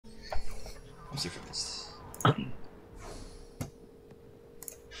I'm super pissed.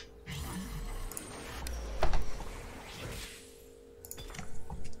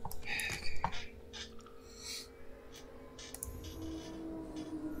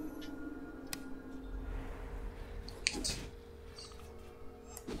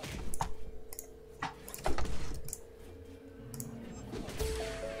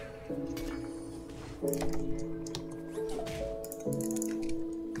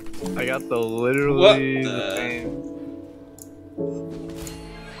 I got the literally the same.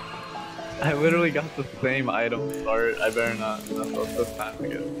 I literally got the same item start. I better not mess up this time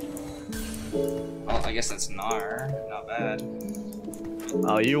again. Well, I guess that's Gnar. Not bad.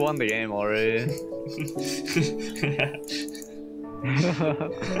 Oh, you won the game already.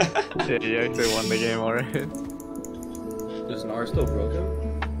 Yeah, you actually won the game already. Is Gnar still broken?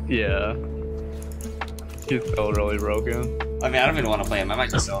 Yeah. He's still really broken. I mean, I don't even want to play him. I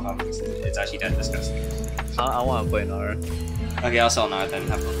might just sell him. It's actually that disgusting. I want to play Gnar. Okay, I'll sell Gnar then.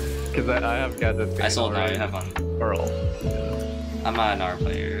 Have fun. Cause I have gadgets. I sold Gnar. Have fun. Pearl. I'm not a Gnar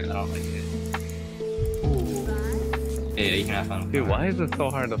player. I don't like it. Ooh. Yeah, you can have fun. Dude, why is it so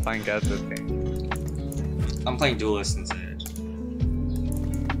hard to find gadgets? I'm playing Duelist instead.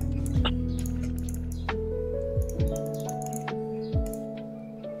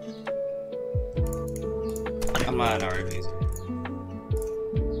 I'm not an RP.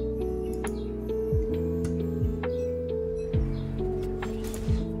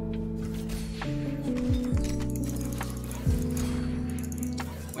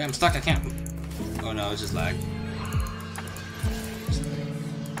 Wait, I'm stuck. I can't. Oh no, it's just lag.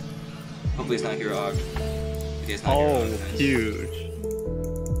 Hopefully it's not Hero Og. Okay, it's not Hero Og, then. Huge.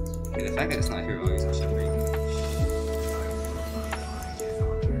 Okay, the fact that it's not Hero Og is actually great.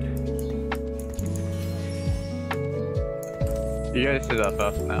 You guys should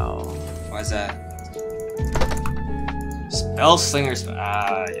FF now. Why is that? Spell Slinger.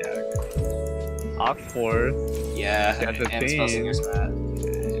 Ah, yeah. Okay. Oxford. Yeah, Got the and Spell team. Slinger Spat.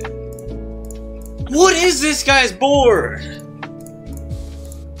 What is this guy's board?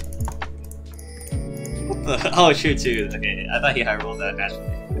 What the? Oh, true too. Okay, I thought he high rolled that naturally.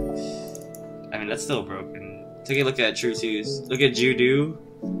 I mean, that's still broken. Take a look at True Twos. Look at Judo.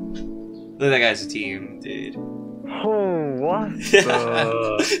 Look at that guy's team, dude. Oh, what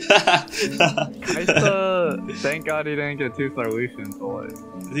Kaisa, thank God he didn't get 2 solutions.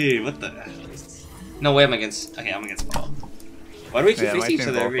 Dude, what the? No way I'm against. Okay, I'm against Paul. Why do we keep facing each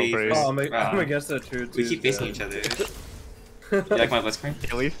other every I'm against that too. We keep facing each other. You like my blitzcrank?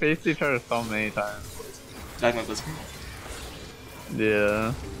 Yeah, we faced each other so many times. You like my blitzcrank?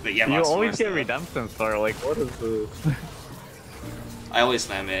 Yeah. But yeah, you Mox always Force, get though. redemption star, like what is this? I always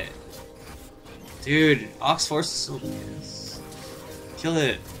slam it. Dude, Ox Force is so good. Kill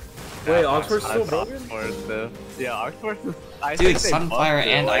it. Wait, Oxford's I still thought broken? Oxford, yeah, Oxford is. I Dude, think they Sunfire buffed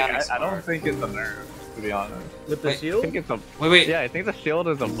it, and like, Ionic I don't Spark. think it's a nerf, to be honest. With the Wait, I shield? think it's a. Wait. Yeah, I think the shield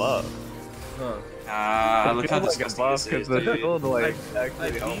is a buff. Huh. Ah, look how It feels like a disgusting buff this because is, the dude. shield like I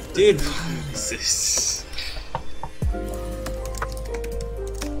actually beat helps. Dude, what is this?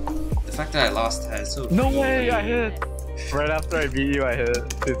 The fact that I lost that is so No crazy. way, I hit. Right after I beat you, I hit.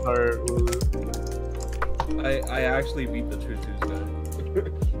 To start. I actually beat the True Twos guy.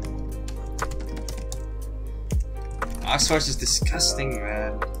 Ox Force is disgusting,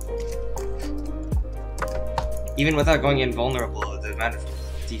 man. Even without going invulnerable, the amount of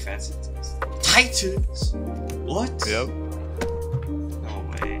defense it does. Titans! What? Yep. No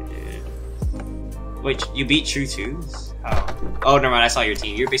way, dude. Wait, you beat True Twos? How? Oh, never mind, I saw your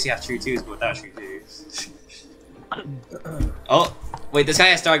team. You basically have True Twos, but without True Twos. Oh, wait, this guy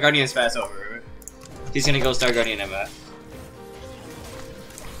has Star Guardian Spaz over. He's gonna go Star Guardian MF.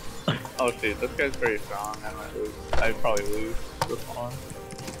 Oh shit, this guy's pretty strong. I might lose. I'd probably lose this one.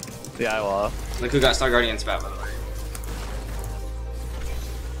 Yeah, I lost. Look who got Star Guardian Spat, by the way.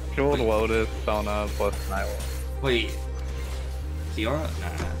 Jeweled Lotus, Sona, plus Nyla. Wait. Fiora?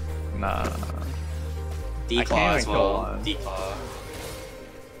 Nah. Nah. D-Claw can't as even kill well. one. D-Claw.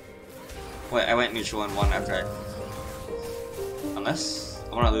 Wait, I went neutral in 1 after I... Unless...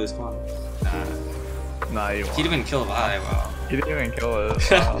 I wanna lose, come on. Nah. Nah, you He won. didn't even kill Vi, wow. He didn't even kill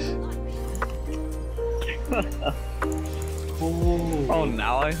it. Wow. Oh,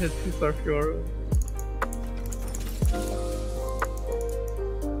 now I hit 2-star Fiora?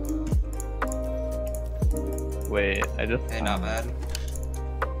 Wait, I just... Hey, not bad.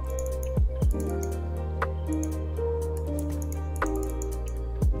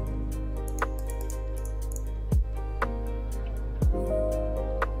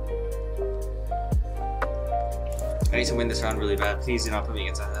 I need to win this round really bad. Please do not put me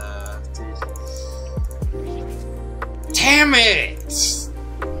against a... dude. Damn it!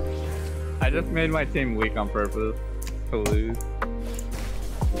 I just made my team weak on purpose to lose.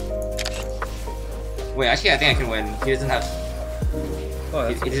 Wait, actually, I think I can win. He doesn't have. Oh,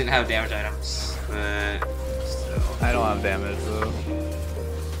 He doesn't have damage items, but still. I don't have damage though.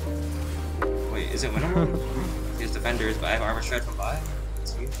 Wait, is it winnable? He has defenders, but I have armor shred from Vi.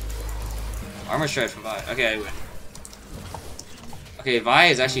 That's huge. Armor shred from Vi. Okay, I win. Okay, Vi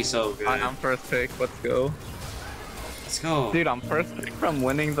is actually so good. I'm first pick. Let's go. Let's go. Dude, I'm first pick from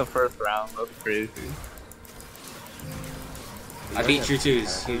winning the first round. That's crazy. I beat True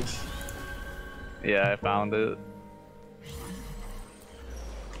 2s. Huge. Yeah, I found it.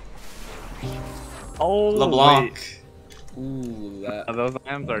 Oh, LeBlanc. wait. Ooh, that, Those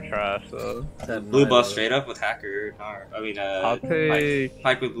items are trash though. that Blue buff Milo. straight up with hacker. I mean, I'll take.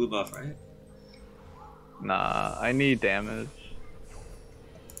 Pike with blue buff, right? Nah, I need damage.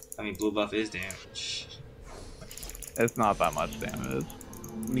 I mean, blue buff is damage. It's not that much damage.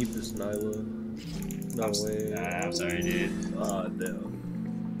 Meet this Nyla. No way. Nah, I'm sorry, dude. Ah, damn.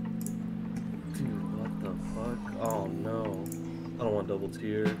 Dude, what the fuck? Oh no. I don't want double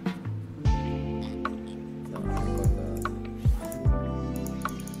tier. No, fuck that.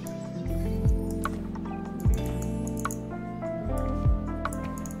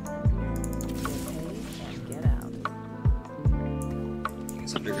 Get out.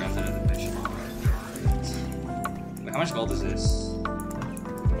 It's underground out of the fish. Wait, how much gold is this?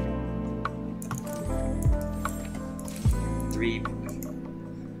 3.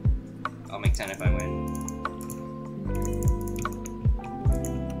 I'll make 10 if I win.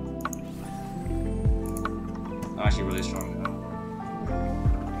 I'm actually really strong though.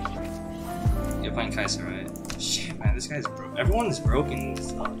 You're playing Kaisa, right? Shit, man, this guy's broke. Everyone's broken in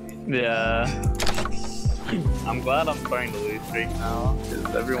this level, dude. Yeah. I'm glad I'm starting to lose streak now.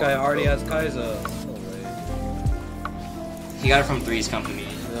 This guy already has Kaisa. No way. He got it from Three's company.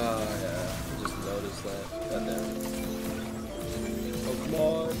 Ah, yeah. I just noticed that. Goddamn. Oh, come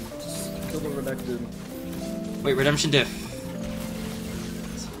on. Just kill the Renekton. Wait, redemption diff.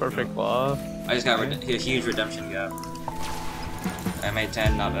 Perfect buff. I just got a huge redemption gap. I made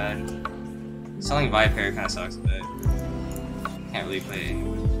 10, not bad. Selling Vibe Pair kinda sucks, but can't really play.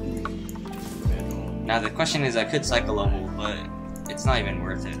 Now the question is, I could cycle level, but it's not even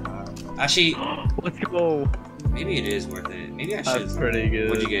worth it. Actually, Let's go. maybe it is worth it. Maybe I should. That's pretty good.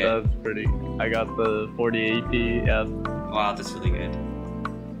 What'd you get? That's pretty. I got the 40 AP. Yeah. Wow, that's really good.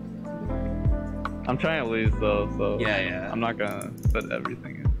 I'm trying to lose though, so Yeah. I'm not gonna put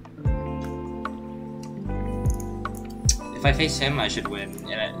everything in. If I face him, I should win.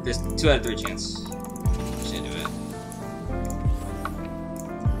 And there's 2 out of 3 chance. Should do it.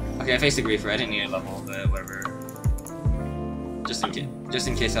 Okay, I faced the Griefer. I didn't need a level, but whatever. Just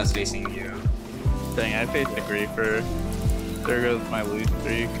in case I was facing you. Dang, I faced the Griefer. There goes my lose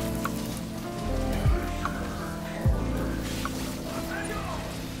streak.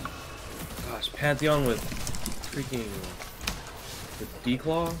 Gosh, Pantheon with freaking... with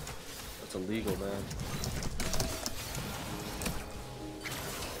Declaw? That's illegal, man.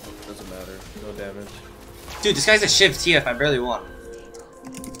 Doesn't matter. No damage. Dude, this guy's a Shiv TF. I barely won.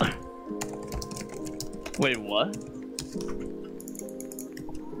 Wait, what?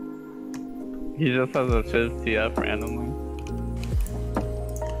 He just has a Shiv TF randomly.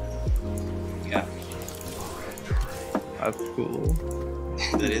 Yeah, That's cool.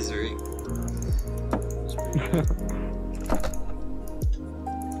 that is very.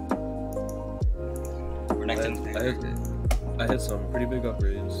 Renekton. I hit some pretty big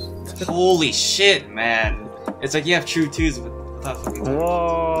upgrades. Holy shit, man! It's like you have True 2s without fucking.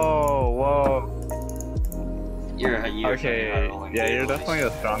 Whoa. You're Okay, yeah, you're definitely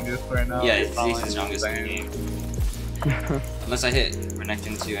the strongest right now. Yeah, You're he's probably the strongest in the game. Unless I hit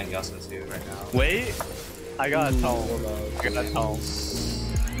Renekton 2 and Yasuo 2 right now. Wait, I got a tome. I got a tome.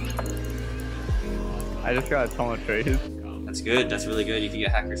 I just got a tome of trades. That's good. That's really good. You can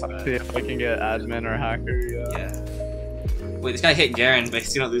get hackers back. See if I can get admin or hacker. Yeah. Yeah. Wait, this guy hit Garen, but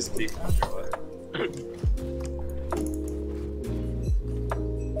he's gonna lose the deep or what?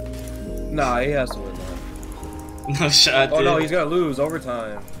 Nah, he has to win that. No shot. Oh dude. no, he's gonna lose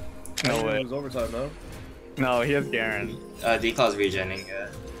overtime. No He's gonna way. lose overtime, no? No, he has Garen. D-Claw's regenning. Yeah.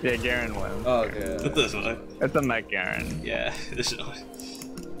 Yeah, Garen wins. Oh, okay. What the fuck? It's a mech Garen. Yeah.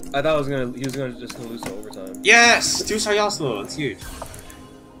 I thought he was just gonna lose to overtime. Yes! 2-star Yasuo. That's huge.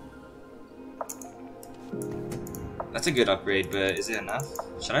 That's a good upgrade, but is it enough?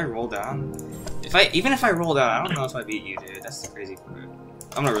 Should I roll down? Even if I roll down, I don't know if I beat you, dude. That's the crazy part.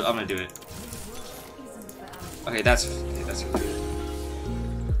 I'm gonna do it. Okay, that's really good.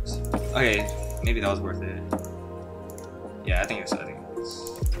 Okay, maybe that was worth it. Yeah, I think it's.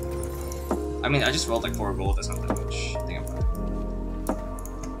 I mean, I just rolled like 4 gold or something, which I think I'm fine.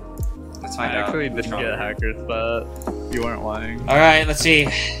 Let's find I out. actually didn't get hacker spot. You weren't lying. All right, let's see.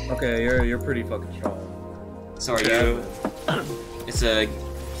 Okay, you're pretty fucking strong. So are you? It's a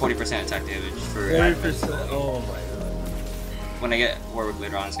 40% attack damage for. 40%. Oh my god. When I get Warwick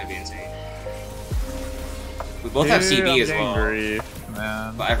later on, it's gonna be insane. We both have CB as well. Grief,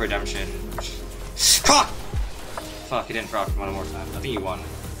 man. But I have redemption. Proc! Fuck, he didn't proc one more time. I think you won.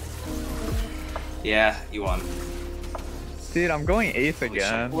 Yeah, you won. Dude, I'm going 8th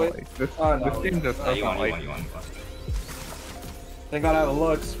again. Wait. Like, this, Oh, no. this game just Yeah, doesn't you won, like you won. Thank God I have a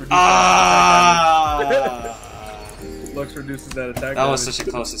Lux. Ah! Lux reduces that attack. That was such a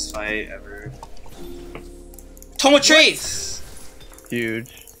closest fight ever. Tome of Trace!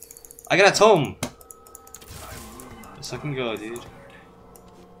 huge. I got a tome! Let's fucking go, dude.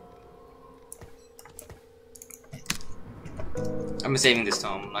 I'm saving this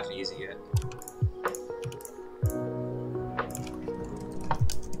tome, I'm not gonna use it yet.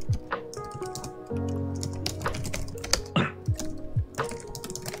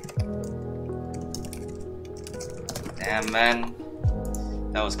 Damn, man.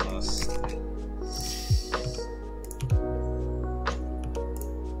 That was close.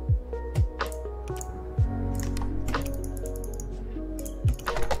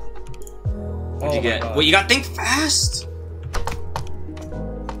 What'd you get? Wait, you got Think Fast?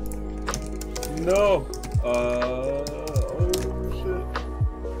 No. Oh shit.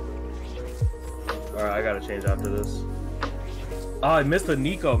 Alright, I gotta change after this. Oh, I missed the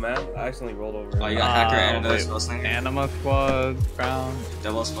Nico, man. I accidentally rolled over. Oh, you got Hacker and another spell slinger? Anima squad, crown.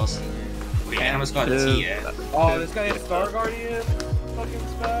 Double spell slinger. Wait, Anima squad T, yeah. Oh, this guy is Star Guardian? Fucking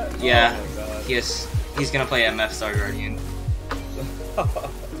spat? Yeah. Oh my god. He's gonna play MF Star Guardian.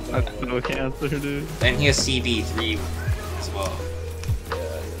 That's no cancer, dude. And he has CB3 as well. Yeah, I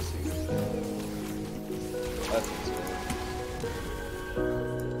guess he was, that's insane.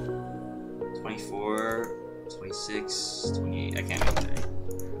 24, 26, 28. I can't make that.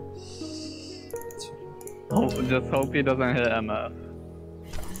 Oh, just hope he doesn't hit MF.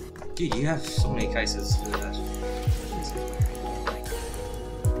 Dude, you have so many kaisas for that.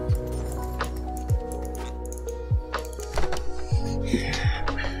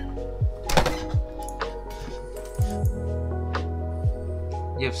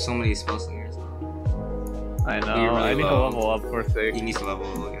 You have so many spell slingers. I know, You're really I need low. to level up for 6. He needs to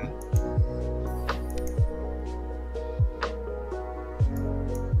level again.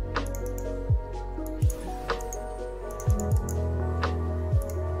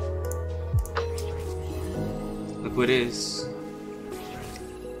 Look what it is.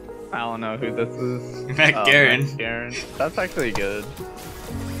 I don't know who this is. Matt Garen. Matt Garen. That's actually good.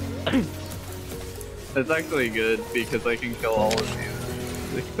 It's actually good because I can kill all of you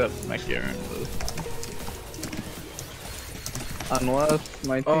except Matt Garen. Unless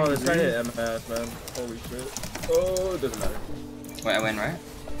my team. Oh, this guy hit MF, man. Holy shit. Oh, it doesn't matter. Wait, I win, right?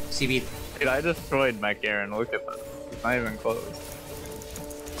 CB. Dude, I destroyed Matt Garen. Look at this. It's not even close.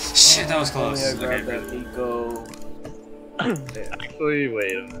 Shit, that was close. I grabbed Okay, that Nico. Actually,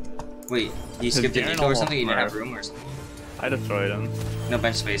 wait a minute. wait, you skipped a Garen Nico or something? You didn't almost have room or something? I destroyed him. No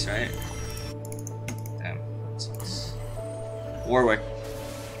bench space, right? Damn. That sucks. Warwick.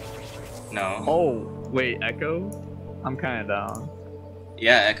 No. Oh, wait, Echo? I'm kinda down.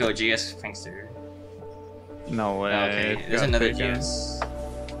 Yeah, Echo GS Prankster. No way. Oh, okay, It there's got another taken. GS.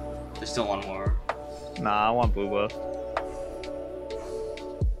 There's still one more. Nah, I want blue buff.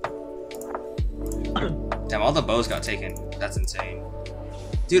 Damn, all the bows got taken. That's insane.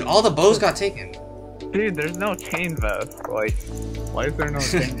 Dude, all the bows got taken. Dude, there's no chain vest. Like, why is there no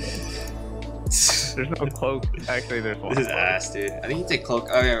chain vest? There's no cloak. Actually, there's one. This is ass, dude. I think you take cloak.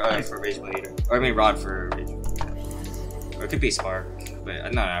 Oh, yeah, for Rage Blade. Or I mean, Rod for Rage Blade. Or it could be Spark.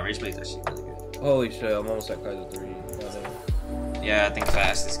 But no, Rage Blade's actually really good. Holy shit, I'm almost at Kaisa 3. Goddamn. Yeah, I think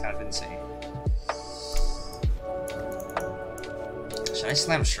fast is kind of insane. Should I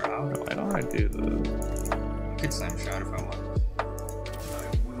slam Shroud? Why don't I do this? I could slam Shroud if I want.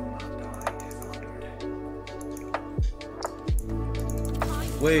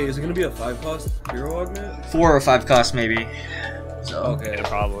 Wait, is it gonna be a 5 cost hero augment? 4 or 5 cost maybe. So Okay. Yeah,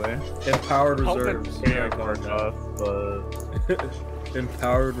 probably. Empowered Hope reserves. it's Here I fair for come. us, but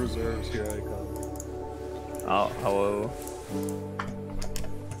Empowered reserves. Here I come. oh, hello.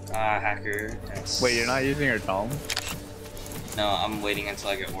 hacker. Nice. Wait, you're not using your tome? No, I'm waiting until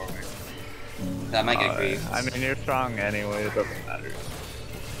I get Warwick. That might get grief. I mean, you're strong anyway. It doesn't matter.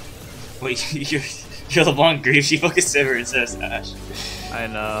 Wait, you're LeBlanc grief. You focus Silver instead of Sash. I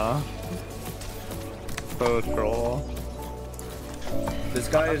know. So troll. This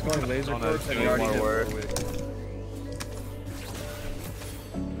guy is going laser Don't first and he have already any did more it. work.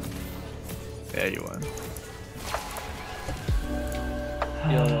 Yeah, you won.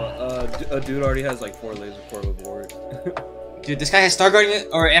 Yo, a dude already has like 4 laser core reward. Dude, this guy has Star Guardian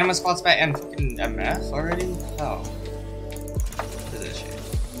or Anima Spots back and fucking MF already? How? What is this shit?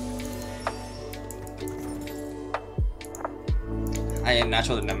 I am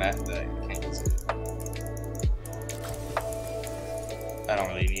natural in MF, but I can't use it. I don't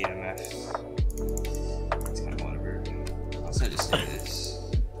really need MF. It's kind of whatever. Also, just do this.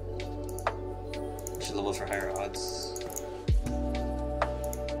 I should level for higher odds.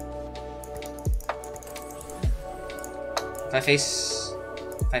 If I face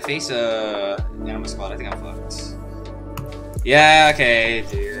Anima Squad, I think I'm fucked. Yeah, okay,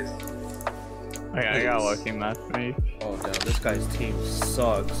 dude. Okay, I got lucky, that's me. Oh damn, this guy's team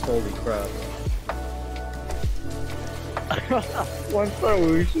sucks. Holy crap. One star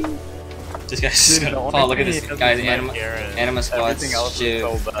Lucian. This guy's just Dude, gonna the fall. only Look at thing this he has guy's is Anima Squad, Everything else is Shiv,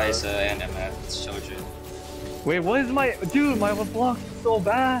 so bad. Kaisa, and MF. It's Children. Wait, what is my dude? My LeBlanc is so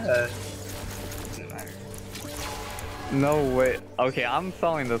bad. Doesn't matter. No way. Okay, I'm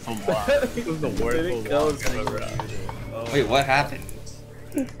selling this LeBlanc. This is the worst Didn't go LeBlanc I've ever had. Oh. Wait, what happened?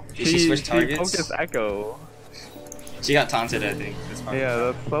 Did she switch targets? Focus Echo. She got taunted, I think. That's probably Yeah,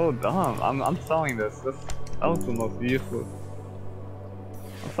 that's so dumb. I'm selling this. That was the most useless.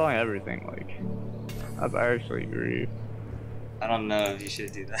 I'm selling everything. Like, that's actually grief. I don't know if you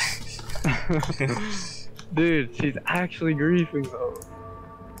should do that. Dude, she's actually griefing though.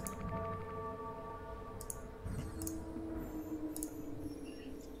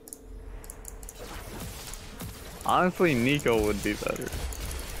 Honestly, Nico would be better.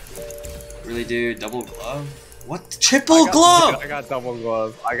 Really, dude? Double glove? What? Triple glove! I got double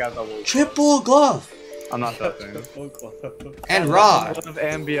glove. I got double glove. Triple glove! I'm not touching. And raw! Glove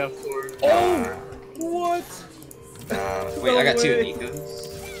and BF4. Oh! What? Wait, I got two way. Nikos.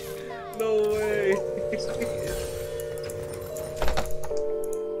 No way.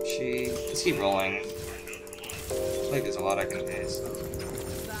 Let's keep rolling. I feel like there's a lot I can miss.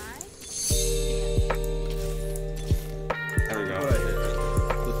 There we What I go. did.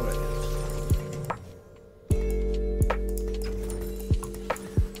 Look what I did.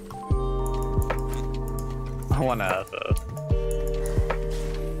 I want to FF.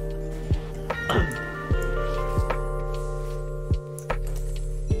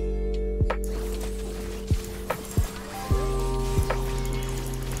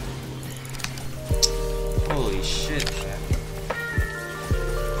 Holy shit, man.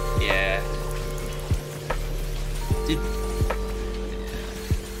 Yeah. Dude.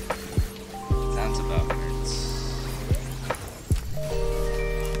 Sounds about right.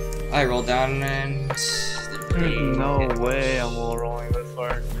 I rolled down and... There's no way I'm rolling this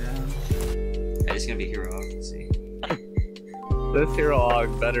hard, man. Yeah, it's gonna be hero. Let's see. This hero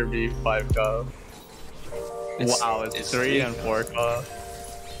hog better be 5 cost. It's- Wow, it's 3 3 and 4 cost.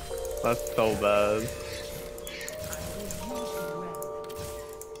 That's so bad.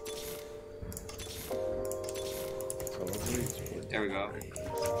 There we go.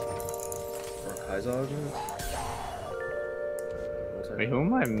 Or Kaisa again? Wait, who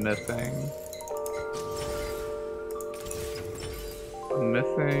am I missing? I'm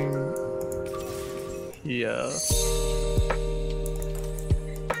missing... Yeah.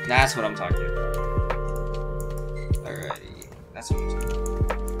 That's what I'm talking about. Alrighty. That's what I'm talking about.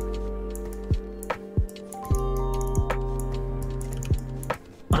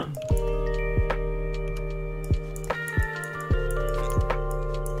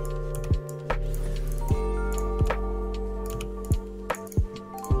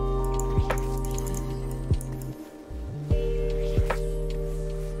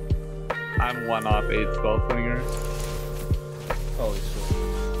 I'm 1 off 8 Spellslinger. Holy shit.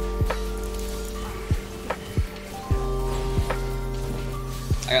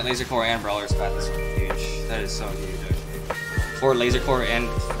 I got laser core and brawler spat. That's huge. That is so huge, actually. 4 laser core and.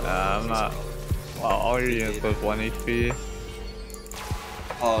 I'm not. Wow, all your units with 1 HP.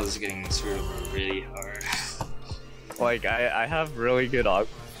 Oh, this is getting screwed over really hard. Like, I have really good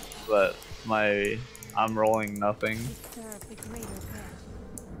augments, but I'm rolling nothing. Serve the greater good.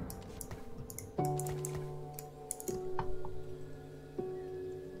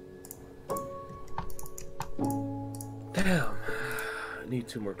 Damn. I need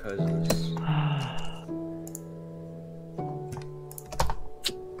 2 more Kaisers.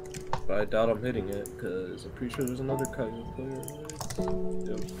 But I doubt I'm hitting it, because I'm pretty sure there's another Kaiser player.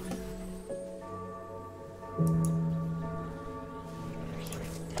 Yep.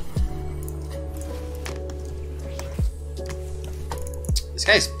 This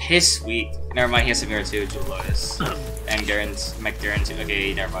guy's piss weak. Never mind, he has Samira too, Jewel Lotus. And Garen's McGaren too.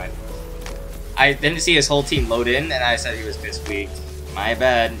 Okay, never mind. I didn't see his whole team load in, and I said he was piss weak. My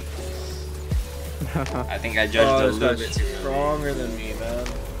bad. I think I judged a little bit too early. Stronger than me, man.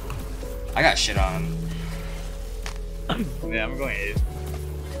 I got shit on. Yeah, I'm going 8.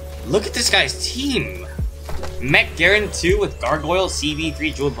 Look at this guy's team! Mech Garen 2 with Gargoyle,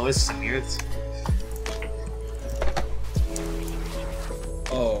 CB3, Jewel Lotus, Samira.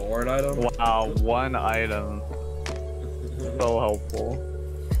 Oh, word item? Wow, 1 item. So helpful.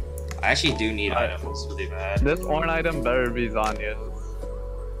 I actually do need items really bad. This orange item better be Zanya's.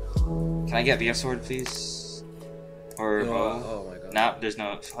 Can I get BF Sword, please? Or bow? Oh my god. Nah, there's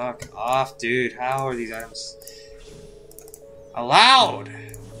no. Fuck off, dude. How are these items allowed?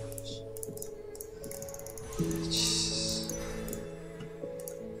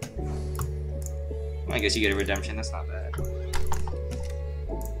 I guess you get a redemption. That's not bad.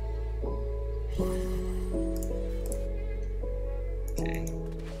 Okay.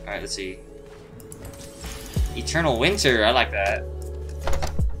 Alright, let's see. Eternal Winter. I like that.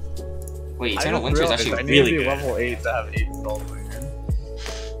 Wait, Eternal Winter is actually really good. Level 8 to have 8 Soulbringer.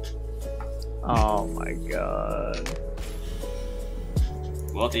 Oh my god.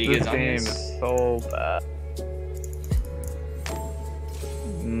 Well, did you get This game zombies? is so bad.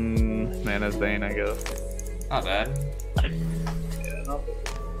 Mana Zane, I guess. Not bad. Yeah, not bad.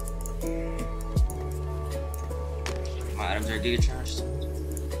 My items are giga charged.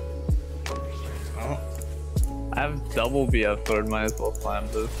 Oh. I have double BF sword, might as well slam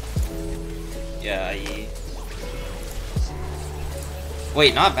this. Yeah, IE.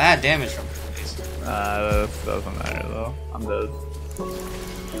 Wait, not bad damage from this. This doesn't matter though. I'm dead.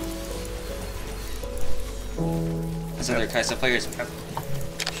 This other Kaisa player is prep.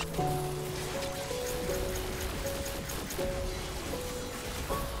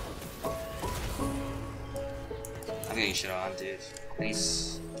 I'm getting shit on, dude.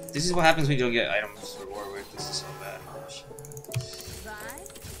 Nice. This is what happens when you don't get items for Warwick. This is so bad. Oh, shit.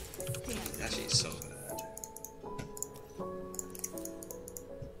 It's actually so bad.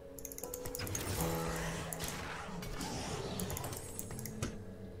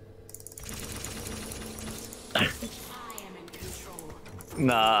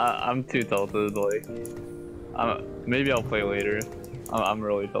 Nah, I'm too tilted. Like, maybe I'll play later. I'm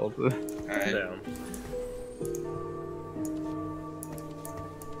really tilted. Alright. Damn.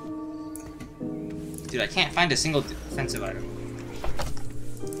 Dude, I can't find a single offensive item.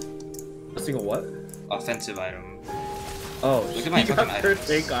 A single what? Offensive item. Oh, Look at my fucking items.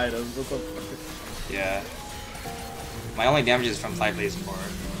 fake items. What the fuck? Yeah. My only damage is from 5 Blaze Core.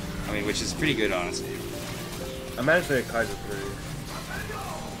 I mean, which is pretty good, honestly. I managed to get Kaisa 3.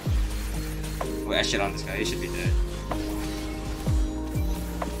 Wait, I shit on this guy. He should be dead.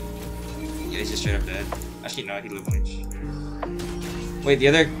 Yeah, he's just straight up dead. Actually, no, he lived Lynch. Wait, the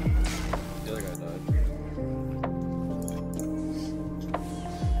other... The other guy died.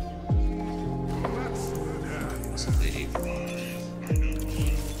 Also played 8.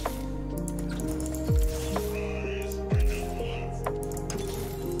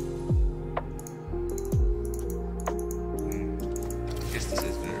 Guess this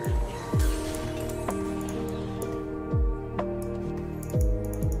is better.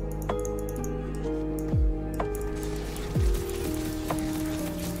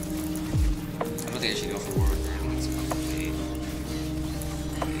 I don't think I should go for war with her. Let's probably 8.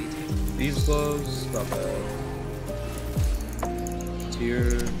 These gloves, not bad.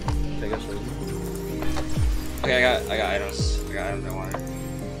 Tier, I guess so. Okay, I got items. I got items I wanted.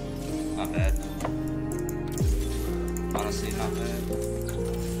 Not bad. Honestly, not bad.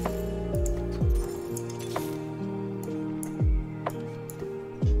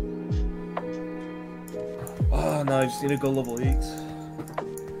 Oh no, I just need to go level 8. I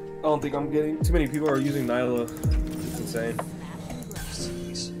don't think I'm getting. Too many people are using Nyla. It's insane.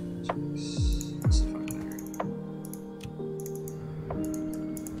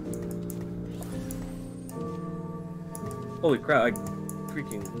 Holy crap, I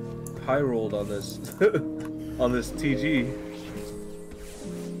freaking high rolled on this on this TG.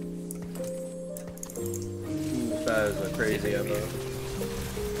 Ooh, that is a crazy ammo.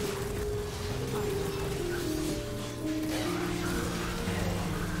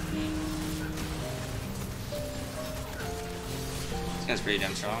 This guy's pretty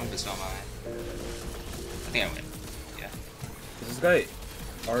damn strong, but it's not mine. I think I win. Yeah. Is this guy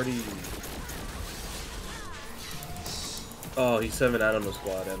already? Oh, he's 7 out on the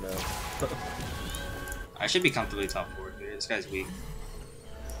squad, I know. I should be comfortably top 4 here. This guy's weak.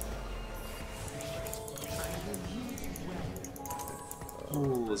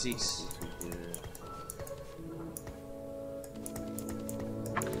 couple of Zeeks. Yeah.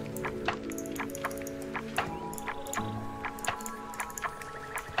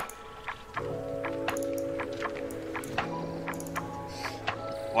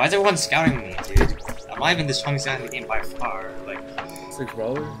 Why is everyone scouting me, dude? I'm not even the strongest guy in the game by far. Like, 6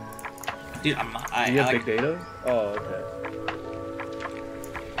 brawler? dude, I'm not. Do you have like, big data? Oh, okay.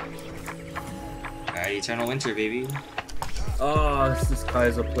 Alright, Eternal Winter, baby. Oh, it's this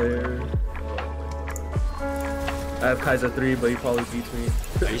Kaisa player. I have Kaisa 3, but he probably beats me.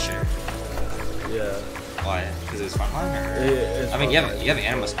 Are you sure? Yeah. Why? Because it's frontline, or? It's I mean, you frontline. have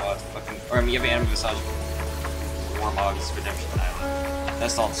anima squad, fucking, or I mean, you have anima massage, Warmogs, Redemption Island.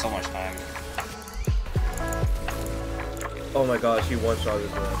 That's all so much time. Oh my gosh, he one-shot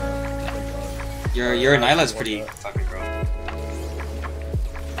as well. Your Nyla's pretty fucking bro.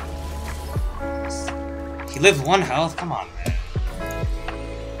 He lived 1 health. Come on, man.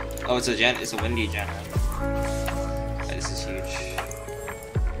 Oh, it's a windy gen. This is huge.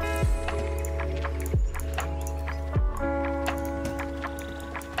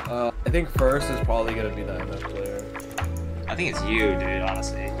 I think first is probably gonna be the MF player. I think it's you, dude.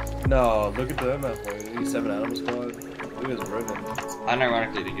 Honestly, No, look at the MF player. He's 7 Anima Squad. Look at his ribbon. I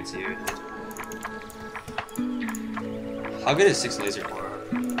unironically think it's you. How good is 6 laser core?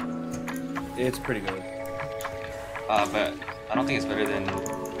 It's pretty good. But I don't think it's better than 6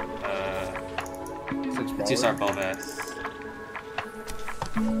 brawler. 2-star Belveth.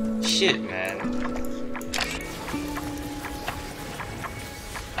 Shit, man.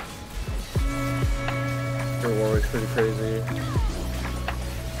 Your Warwick's pretty crazy.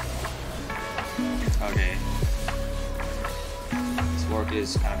 Okay. This Warwick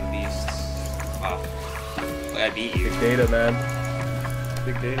is kind of a beast. Wow. Like, I beat you. Big data, man.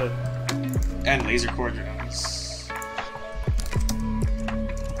 Big data. And laser core drones.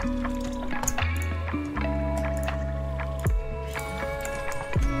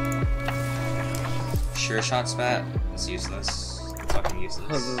 Sure shot spat. It's useless. Fucking I was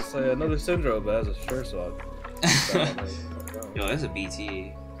useless. gonna say another syndrome, but as a sure shot. Yo, that's a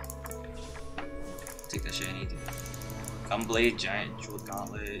BT. Take that shit any day. Gunblade, Giant Jeweled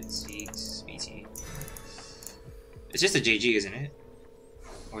Gauntlet, Zeeks, BT. It's just a JG, isn't it?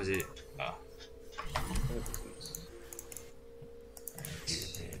 Or is it? Oh.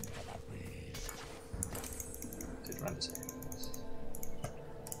 Could run this.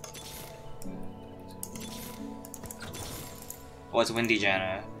 Oh, it's Windy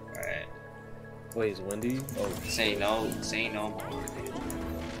Janna. Alright. Wait, is it windy? Oh, Say no more, dude.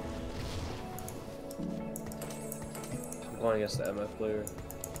 I'm going against the MF player.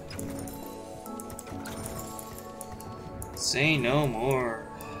 Say no more.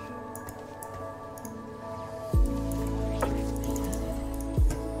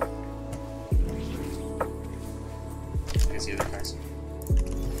 I can see other guys.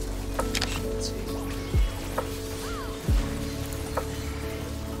 Let's see.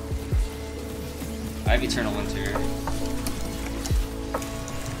 I have Eternal Winter.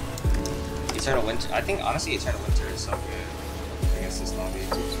 Eternal Winter. I think honestly, Eternal Winter is so good against this lobby.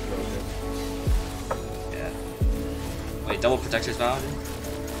 It's broken. Yeah. Wait, double protector's valid?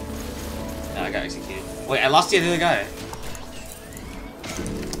 Nah, I got executed. Wait, I lost the other guy.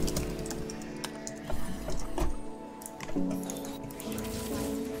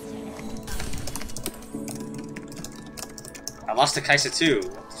 I lost to Kaisa too.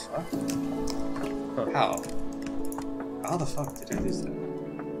 What the fuck? Huh. How? How the fuck did I lose that? I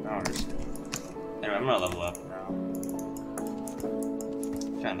don't understand. Anyway, I'm gonna level up now.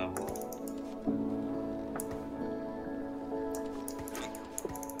 Trying to level up.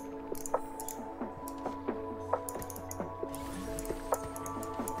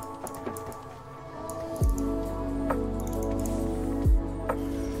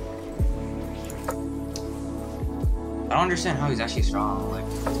 I don't understand how he's actually strong, like,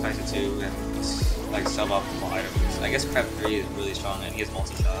 Kaisa 2 and like suboptimal items. I guess Prep 3 is really strong and he has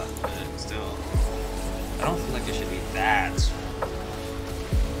multi-shot, but still, I don't feel like it should be that strong.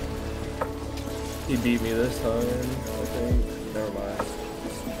 He beat me this time, I think. Never mind.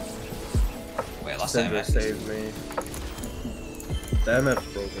 Wait, I lost Cinder that saved me. The MF's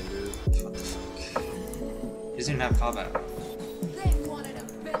broken, dude. What the fuck? He doesn't even have combat. They wanted a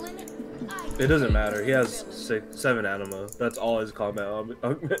villain. It doesn't matter. He has 7 anima. That's all his combat augment.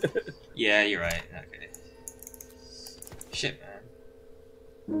 Yeah, you're right. Okay. Shit, man.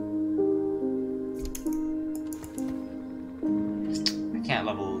 I can't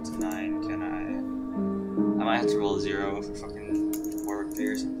level to 9, can I? I might have to roll 0 for fucking Warwick 3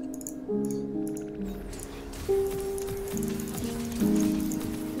 or something.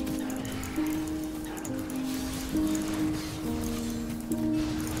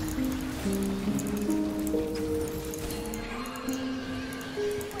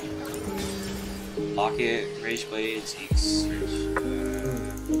 Locket, Rage Blade, Zeke's.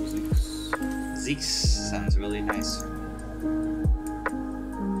 Zeke's sounds really nice.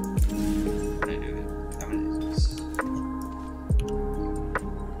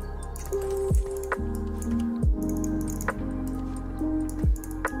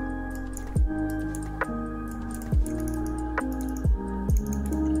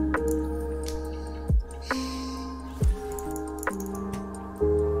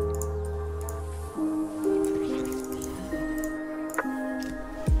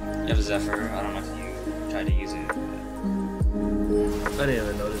 You have a Zephyr. I don't know if you tried to use it. I didn't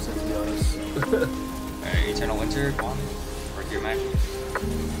even notice it, to be honest. Alright, Eternal Winter, come on. Work your magic.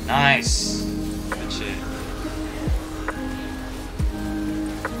 Nice! Good shit.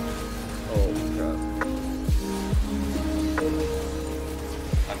 Oh, God.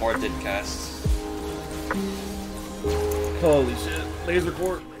 My board did cast. Holy shit. Laser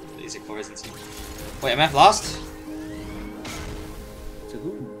Court. Laser cores and stuff. Wait, MF lost? To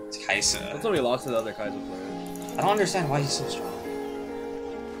who? It's Kaisa. That's when we lost to the other Kaisa player. I don't understand why he's so strong.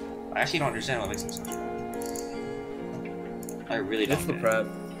 I actually don't understand what makes him so strong. I really don't. It's the get prep.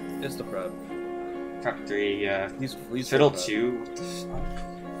 It's the prep. it. Prep 3, yeah. He's Fiddle so 2? What the fuck?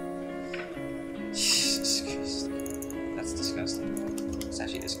 Jesus Christ. That's disgusting. That's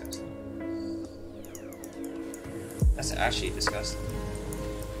actually disgusting. That's actually disgusting.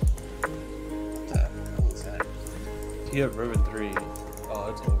 What the hell is that? You have Ribbon 3. Oh,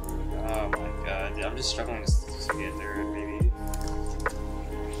 it's over. Oh my god. Dude, I'm just struggling to get there, maybe.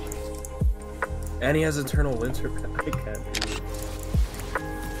 And he has Eternal Winter. I can't do it.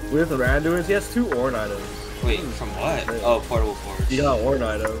 With the Randuins, he has 2 Ornn items. Wait, from what? Oh, Portable Forge. He got Ornn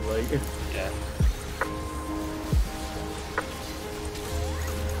items, like. Yeah.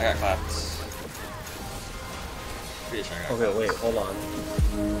 I got clapped. Pretty sure I got Okay, clapped. wait, hold on.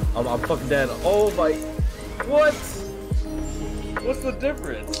 I'm fucking dead. Oh my. What? What's the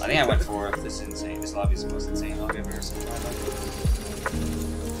difference? I think I went 4th. This is insane. This lobby is the most insane lobby I've ever seen in my life.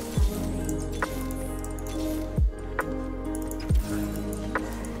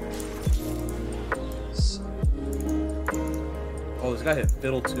 Oh, this guy hit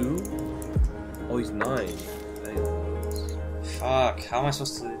Fiddle 2? Oh, he's 9. Fuck, how am I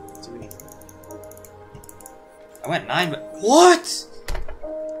supposed to do anything? I went 9, but what?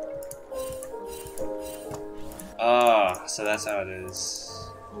 Oh, so that's how it is.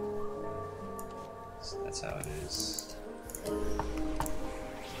 So that's how it is.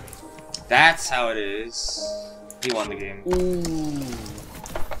 That's how it is. He won the game. Ooh.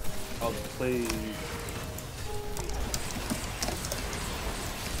 I'll play.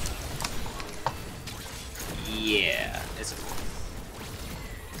 Yeah, it's a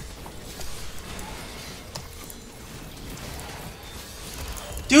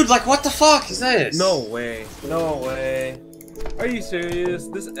dude, like, what the fuck is this? No way. No way. Are you serious?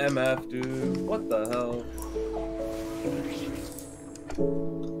 This MF, dude. What the hell?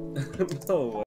 No way.